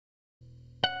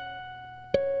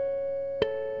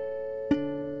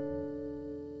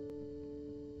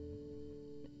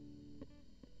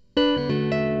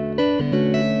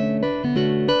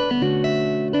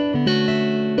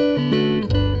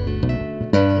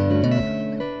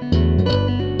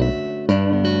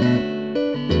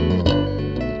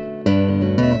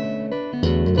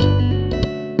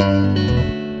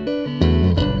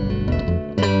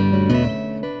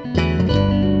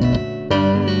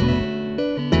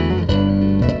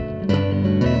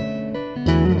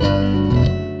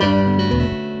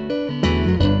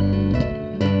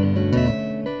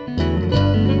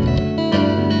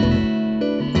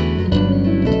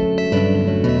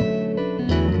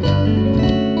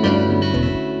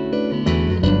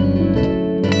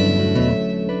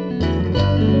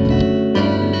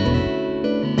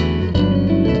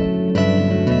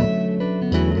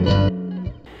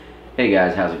Hey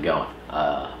guys, how's it going?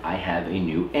 I have a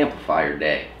new amplifier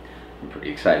day. I'm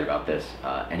pretty excited about this.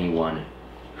 Anyone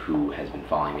who has been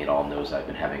following me at all knows I've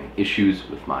been having issues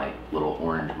with my little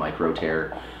orange micro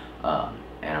tear, and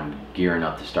I'm gearing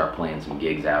up to start playing some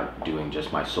gigs out, doing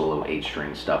just my solo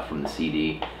 8-string stuff from the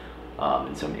CD,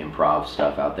 and some improv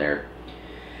stuff out there.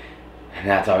 And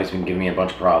that's obviously been giving me a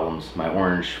bunch of problems. My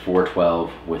orange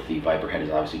 412 with the Viper head is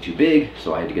obviously too big,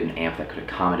 so I had to get an amp that could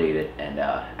accommodate it and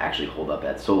actually hold up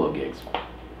at solo gigs.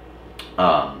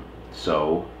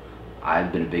 So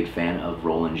I've been a big fan of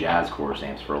Roland jazz chorus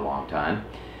amps for a long time,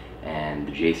 and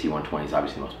the JC-120 is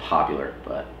obviously the most popular,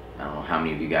 but I don't know how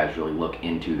many of you guys really look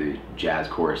into the jazz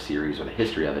chorus series or the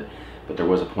history of it, but there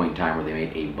was a point in time where they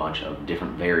made a bunch of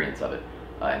different variants of it,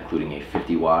 including a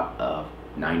 50 watt,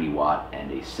 90 watt, and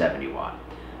a 70 watt.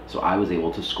 So I was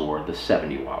able to score the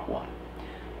 70 watt one.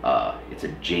 It's a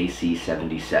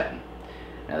JC-77.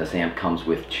 Now this amp comes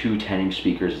with two 10-inch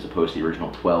speakers as opposed to the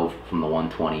original 12 from the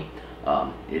 120.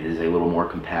 It is a little more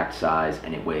compact size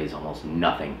and it weighs almost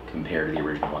nothing compared to the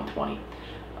original 120.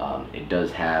 It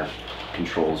does have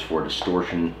controls for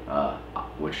distortion,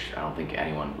 which I don't think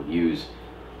anyone would use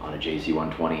on a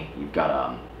JC-120. You've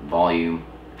got volume,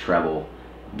 treble,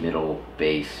 middle,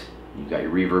 bass. You've got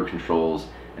your reverb controls,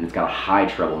 and it's got a high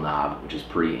treble knob, which is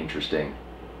pretty interesting.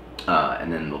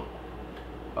 And then,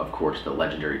 of course, the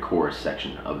legendary chorus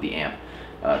section of the amp.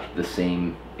 The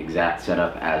same exact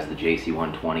setup as the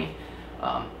JC-120.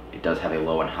 It does have a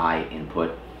low and high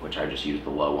input, which I just use the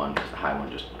low one because the high one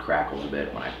just crackles a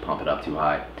bit when I pump it up too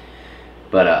high.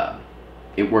 But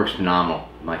it works phenomenal.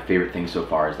 My favorite thing so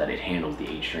far is that it handles the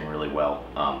 8-string really well.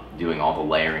 Doing all the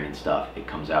layering and stuff, it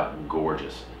comes out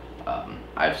gorgeous.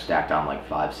 I've stacked on like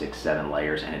 5, 6, 7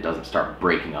 layers, and it doesn't start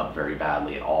breaking up very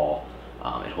badly at all.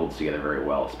 It holds together very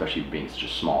well, especially being such a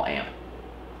small amp.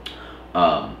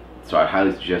 So I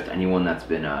highly suggest anyone that's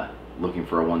been looking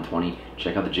for a 120,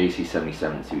 check out the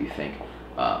JC-77 and see what you think.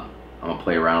 I'm going to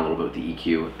play around a little bit with the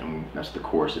EQ and mess with the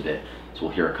chorus a bit, so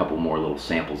we'll hear a couple more little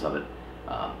samples of it.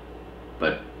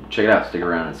 But check it out, stick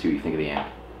around and see what you think of the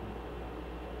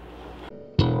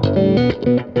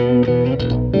amp.